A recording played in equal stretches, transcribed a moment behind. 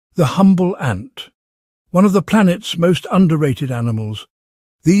The humble ant, one of the planet's most underrated animals.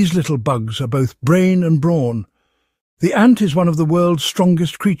 These little bugs are both brain and brawn. The ant is one of the world's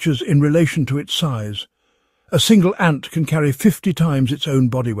strongest creatures in relation to its size. A single ant can carry 50 times its own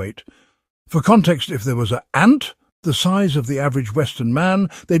body weight. For context, if there was an ant the size of the average Western man,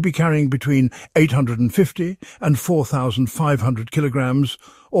 they'd be carrying between 850 and 4,500 kilograms,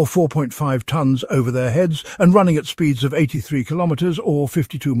 or 4.5 tons over their heads, and running at speeds of 83 kilometers or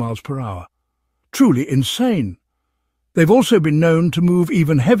 52 miles per hour. Truly insane. They've also been known to move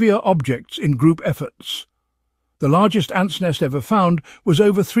even heavier objects in group efforts. The largest ant's nest ever found was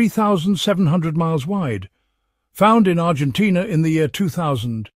over 3,700 miles wide. Found in Argentina in the year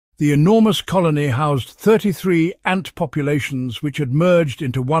 2000, the enormous colony housed 33 ant populations which had merged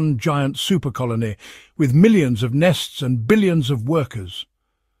into one giant supercolony, with millions of nests and billions of workers.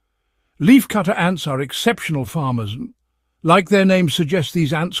 Leafcutter ants are exceptional farmers. Like their name suggests,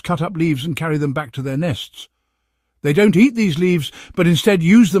 these ants cut up leaves and carry them back to their nests. They don't eat these leaves, but instead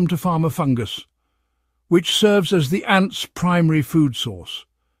use them to farm a fungus, which serves as the ant's primary food source.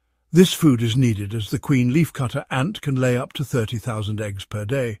 This food is needed as the queen leafcutter ant can lay up to 30,000 eggs per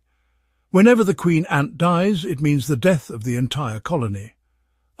day. Whenever the queen ant dies, it means the death of the entire colony.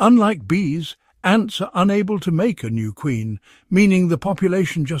 Unlike bees, ants are unable to make a new queen, meaning the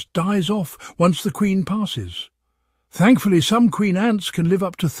population just dies off once the queen passes. Thankfully, some queen ants can live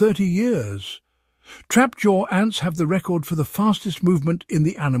up to 30 years. Trapjaw ants have the record for the fastest movement in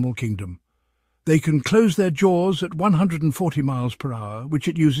the animal kingdom. They can close their jaws at 140 miles per hour, which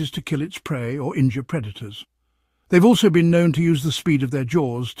it uses to kill its prey or injure predators. They've also been known to use the speed of their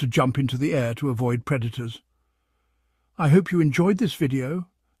jaws to jump into the air to avoid predators. I hope you enjoyed this video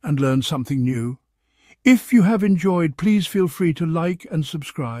and learned something new. If you have enjoyed, please feel free to like and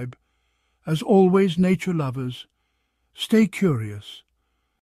subscribe. As always, nature lovers, stay curious